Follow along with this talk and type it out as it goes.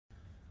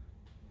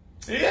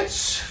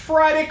It's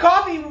Friday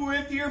Coffee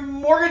with your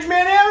mortgage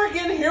man, Eric,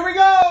 and here we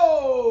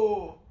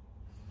go.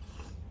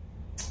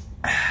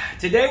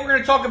 Today we're going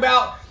to talk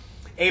about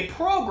a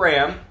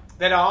program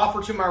that I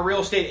offer to my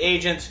real estate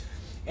agents,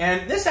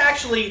 and this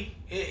actually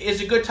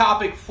is a good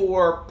topic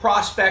for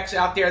prospects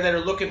out there that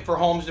are looking for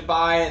homes to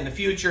buy in the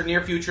future,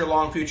 near future,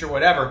 long future,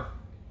 whatever,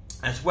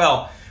 as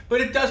well.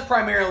 But it does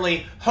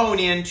primarily hone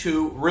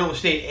into real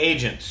estate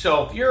agents.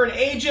 So if you're an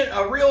agent,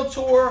 a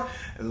realtor,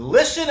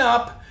 listen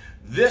up.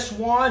 This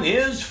one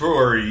is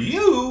for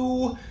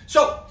you.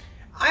 So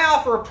I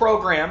offer a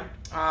program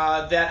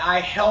that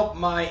I help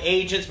my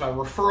agents, my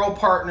referral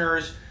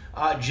partners,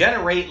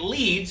 generate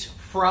leads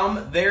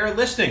from their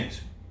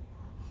listings.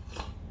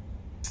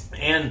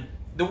 And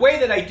the way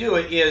that I do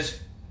it is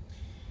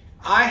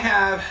I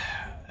have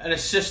an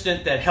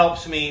assistant that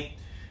helps me.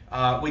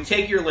 We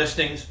take your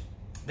listings.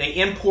 They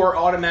import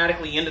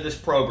automatically into this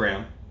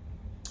program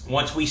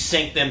once we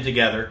sync them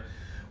together.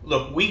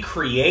 Look, we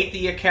create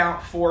the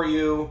account for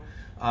you.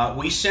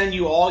 We send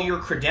you all your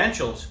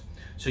credentials.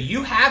 So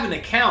you have an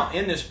account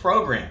in this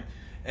program.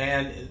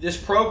 And this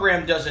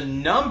program does a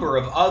number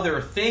of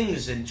other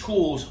things and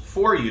tools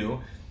for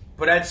you.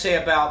 But I'd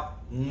say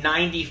about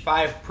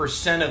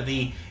 95% of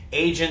the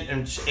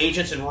agents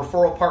and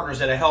referral partners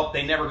that I help,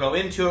 they never go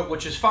into it,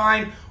 which is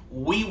fine.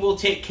 We will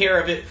take care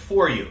of it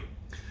for you.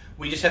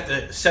 We just have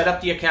to set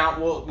up the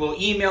account. We'll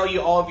email you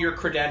all of your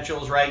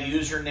credentials, right?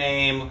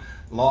 Username,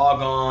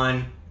 log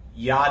on,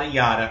 yada,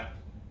 yada.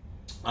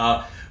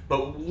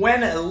 But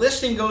when a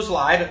listing goes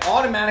live, it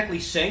automatically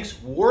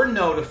syncs. We're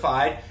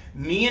notified.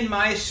 Me and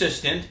my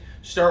assistant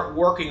start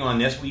working on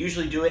this. We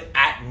usually do it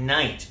at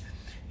night.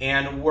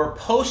 And we're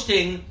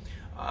posting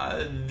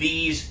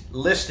these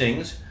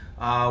listings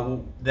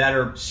that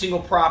are single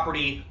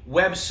property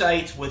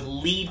websites with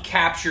lead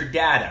capture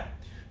data.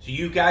 So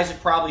you guys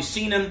have probably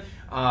seen them.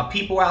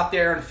 People out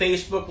there in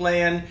Facebook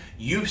land,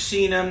 you've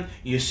seen them.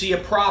 You see a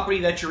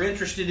property that you're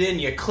interested in,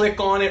 you click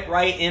on it,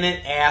 right, and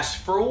it asks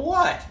for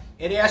what?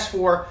 It asks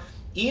for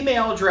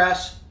email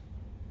address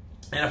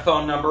and a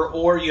phone number,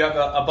 or you have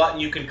a button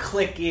you can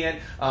click in,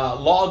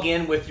 log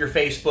in with your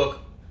Facebook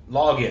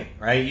login,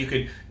 right? You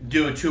could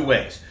do it two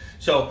ways.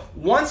 So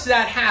once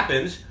that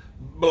happens,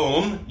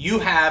 boom, you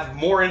have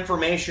more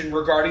information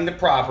regarding the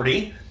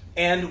property,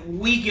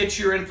 and we get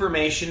your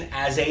information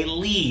as a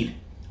lead.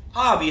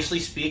 Obviously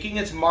speaking,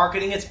 it's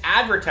marketing, it's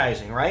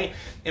advertising, right?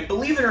 And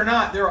believe it or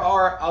not, there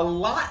are a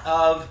lot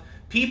of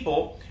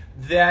people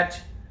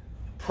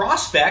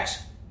prospects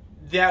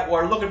that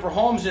are looking for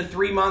homes in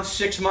 3 months,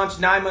 6 months,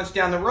 9 months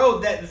down the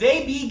road, that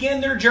they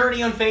begin their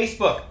journey on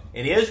Facebook.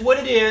 It is what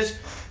it is.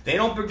 They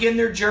don't begin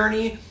their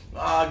journey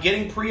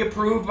getting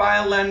pre-approved by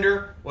a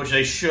lender, which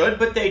they should,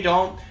 but they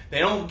don't. They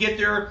don't get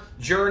their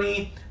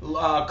journey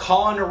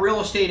calling a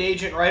real estate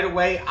agent right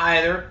away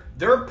either.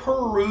 They're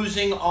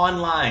perusing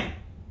online.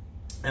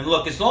 And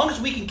look, as long as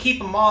we can keep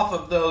them off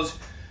of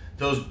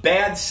those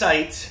bad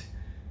sites,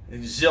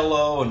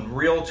 Zillow and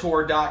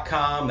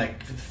Realtor.com,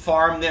 that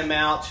farm them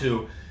out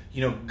to,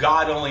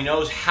 God only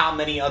knows how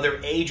many other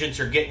agents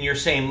are getting your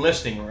same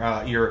listing,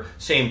 your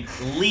same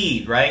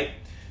lead, right?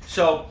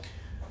 So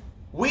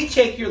we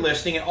take your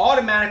listing, it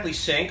automatically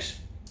syncs,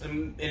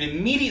 and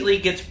immediately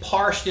gets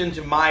parsed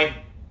into my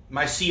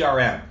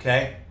CRM,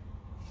 okay?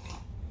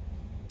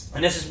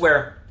 And this is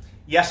where,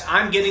 yes,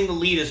 I'm getting the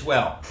lead as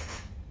well.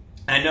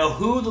 I know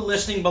who the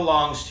listing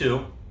belongs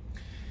to,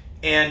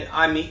 and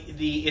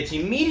it's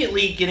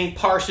immediately getting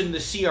parsed into the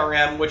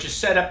CRM, which is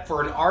set up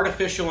for an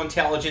artificial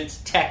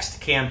intelligence text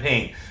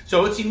campaign.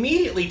 So it's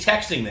immediately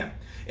texting them,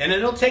 and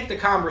it'll take the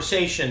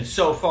conversation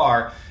so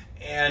far,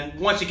 and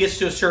once it gets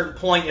to a certain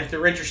point, if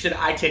they're interested,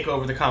 I take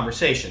over the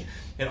conversation.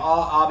 It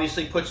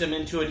obviously puts them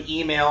into an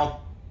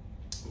email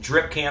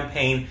drip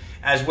campaign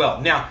as well.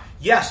 Now,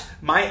 yes,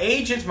 my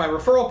agents, my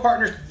referral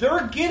partners,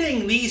 they're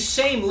getting these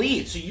same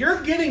leads. So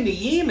you're getting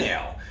the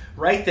email,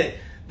 right,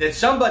 that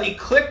somebody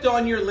clicked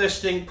on your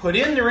listing, put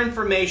in their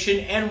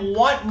information, and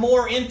want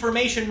more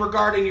information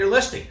regarding your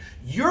listing.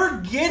 You're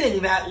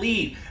getting that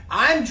lead.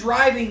 I'm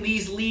driving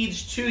these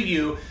leads to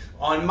you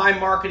on my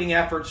marketing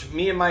efforts,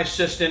 me and my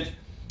assistant,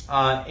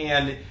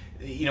 and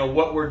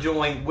what we're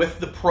doing with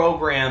the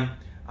program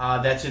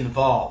that's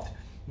involved.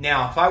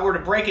 Now, if I were to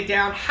break it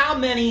down, how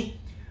many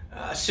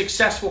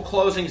successful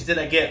closings did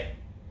I get?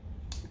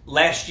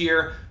 Last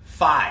year,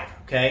 5,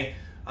 okay?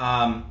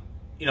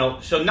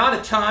 So not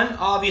a ton.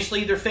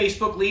 Obviously, they're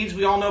Facebook leads.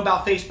 We all know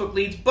about Facebook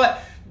leads,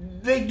 but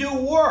they do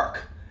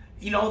work.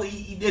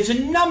 It's a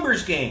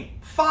numbers game.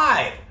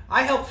 5.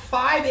 I helped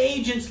 5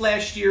 agents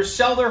last year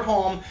sell their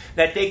home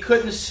that they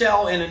couldn't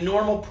sell in a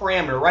normal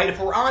parameter, right? If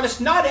we're honest,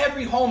 not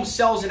every home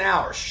sells an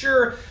hour.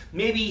 Sure,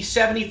 maybe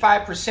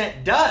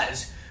 75%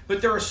 does,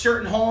 but there are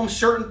certain homes,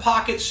 certain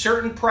pockets,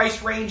 certain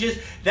price ranges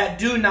that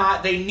do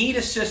not. They need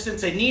assistance,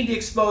 they need the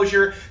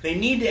exposure, they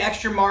need the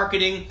extra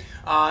marketing.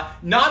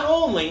 Not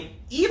only,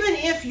 even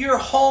if your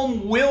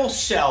home will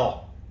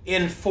sell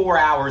in 4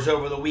 hours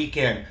over the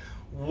weekend,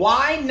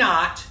 why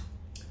not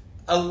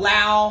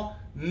allow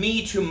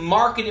me to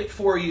market it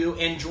for you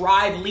and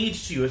drive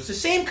leads to you. It's the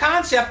same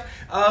concept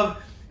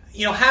of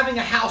having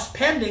a house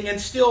pending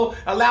and still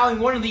allowing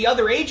one of the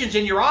other agents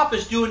in your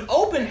office do an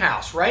open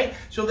house, right?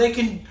 So they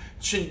can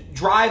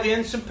drive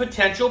in some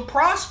potential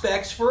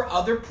prospects for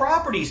other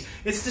properties.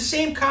 It's the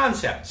same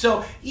concept.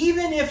 So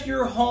even if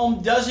your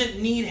home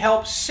doesn't need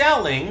help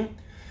selling,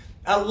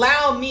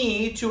 allow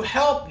me to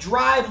help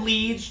drive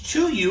leads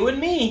to you and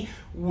me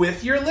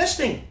with your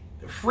listing.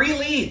 Free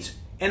leads.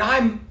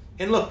 And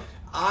look,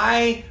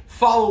 I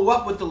follow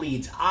up with the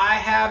leads. I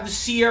have the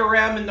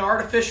CRM and the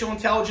artificial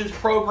intelligence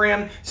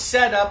program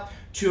set up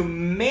to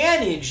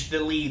manage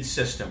the lead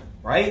system,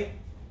 right?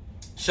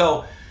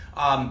 So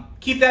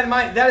keep that in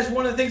mind. That is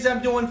one of the things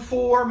I'm doing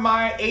for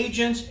my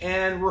agents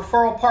and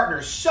referral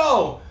partners.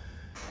 So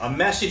a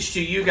message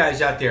to you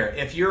guys out there.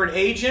 If you're an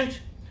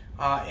agent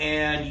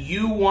and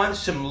you want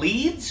some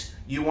leads,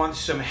 you want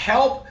some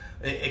help,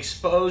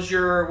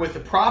 exposure with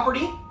the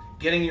property,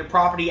 getting your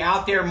property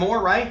out there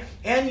more, right?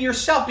 And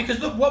yourself, because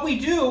look, what we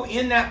do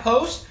in that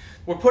post,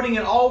 we're putting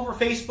it all over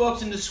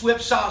Facebooks and the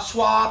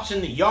swaps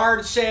and the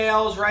yard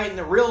sales, right? And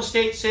the real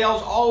estate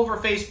sales all over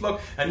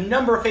Facebook, a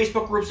number of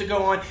Facebook groups that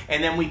go on,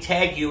 and then we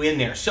tag you in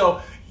there.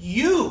 So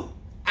you,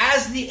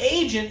 as the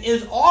agent,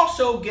 is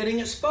also getting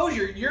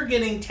exposure. You're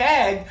getting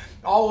tagged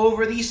all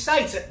over these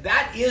sites.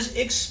 That is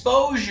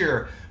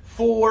exposure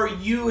for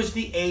you as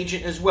the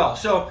agent as well.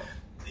 So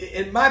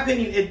in my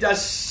opinion, it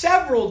does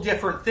several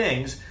different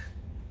things,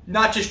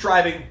 not just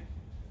driving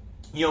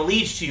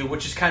leads to you,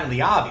 which is kind of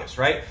the obvious,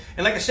 right?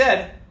 And like I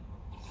said,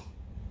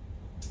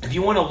 if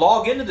you want to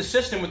log into the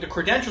system with the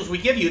credentials we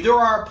give you, there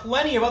are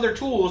plenty of other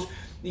tools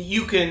that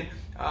you can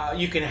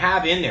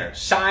have in there.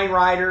 Sign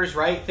writers,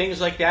 right? Things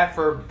like that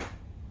for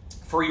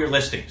your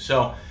listing.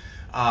 So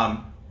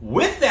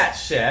with that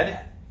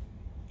said,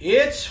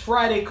 it's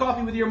Friday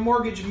Coffee with your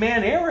mortgage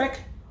man,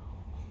 Eric.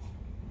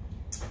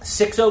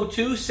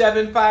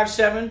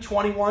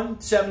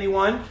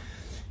 602-757-2171.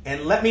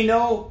 And let me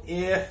know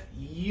if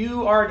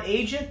you are an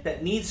agent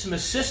that needs some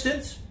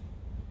assistance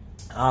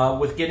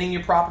with getting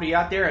your property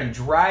out there and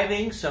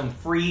driving some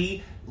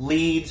free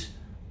leads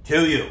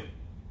to you.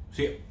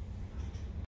 See you.